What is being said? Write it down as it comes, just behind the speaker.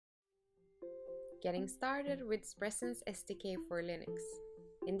Getting started with Spresense SDK for Linux.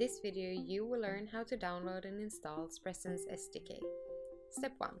 In this video, you will learn how to download and install Spresense SDK.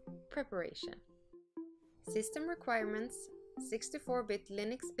 Step 1. Preparation. System requirements: 64-bit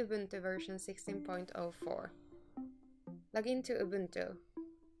Linux Ubuntu version 16.04. Log into Ubuntu.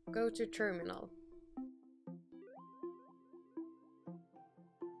 Go to Terminal.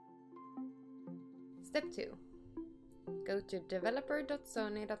 Step 2. Go to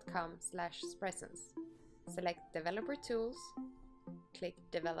developer.sony.com/Spresense. Select Developer Tools, click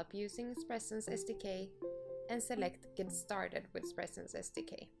Develop using Spresense SDK, and select Get started with Spresense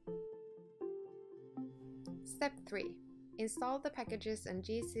SDK. Step 3. Install the packages and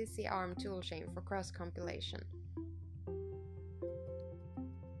GCC ARM toolchain for cross-compilation.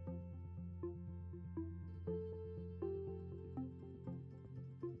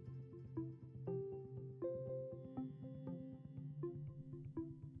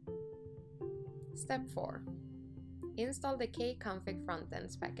 Step 4. Install the kconfig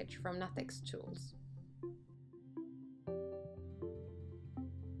frontends package from NutX Tools.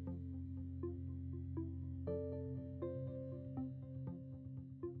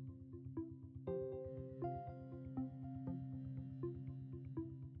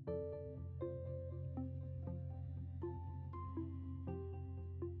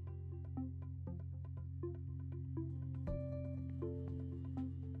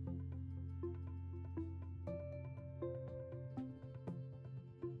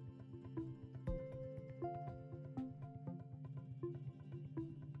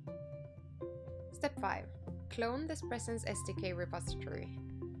 Step 5. Clone the Spresense SDK repository.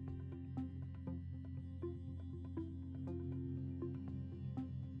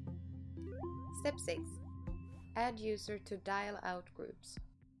 Step 6. Add user to dial-out groups.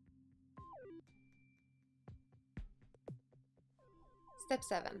 Step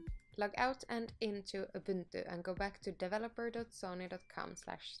 7. Log out and into Ubuntu and go back to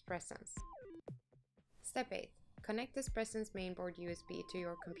developer.sony.com/Spresense. Step 8. Connect the Spresense mainboard USB to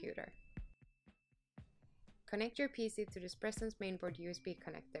your computer. Connect your PC to the Spresense mainboard USB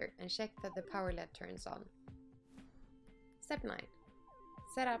connector and check that the power LED turns on. Step 9.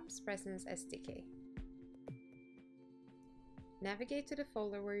 Set up Spresense SDK. Navigate to the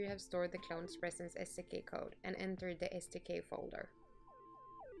folder where you have stored the cloned Spresense SDK code and enter the SDK folder.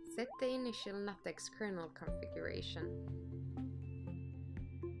 Set the initial NutX kernel configuration.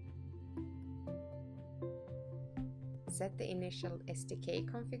 Set the initial SDK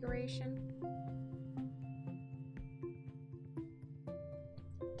configuration.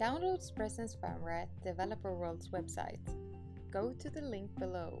 Download Spresense firmware at Developer World's website. Go to the link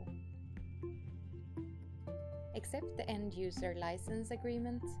below. Accept the end user license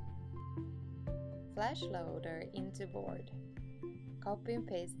agreement. Flash loader into board. Copy and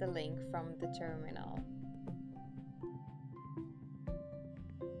paste the link from the terminal.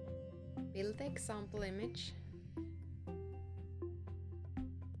 Build the example image.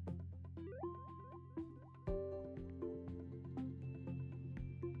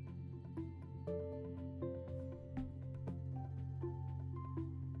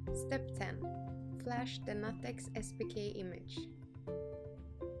 Step 10. Flash the NutX SDK image.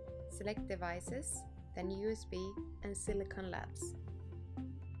 Select devices, then USB and Silicon Labs.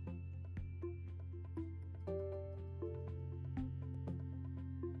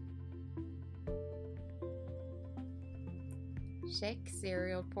 Check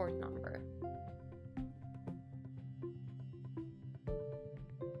serial port number.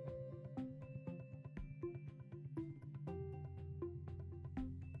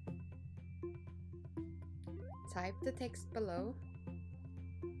 Type the text below.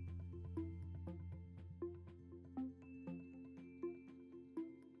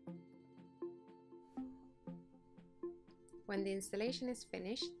 When the installation is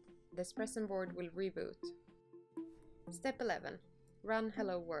finished, the Spresense board will reboot. Step 11. Run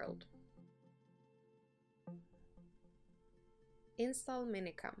Hello World. Install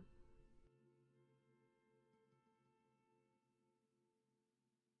Minicom.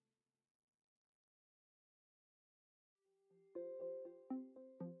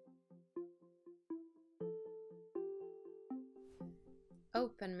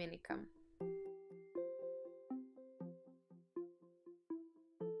 Open Minicom.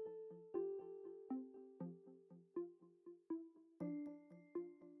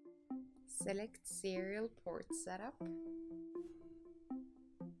 Select Serial Port Setup.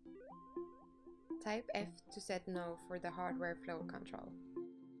 Type F to set No for the hardware flow control.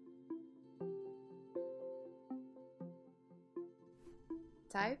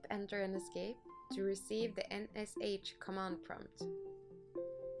 Type Enter and Escape to receive the NSH command prompt.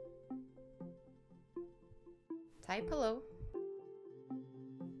 Type hello.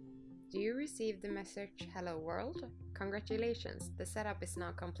 Do you receive the message "Hello world"? Congratulations, the setup is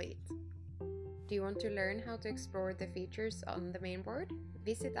now complete. Do you want to learn how to explore the features on the mainboard?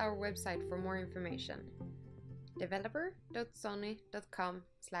 Visit our website for more information.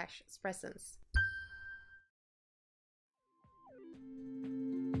 developer.sony.com/Spresense.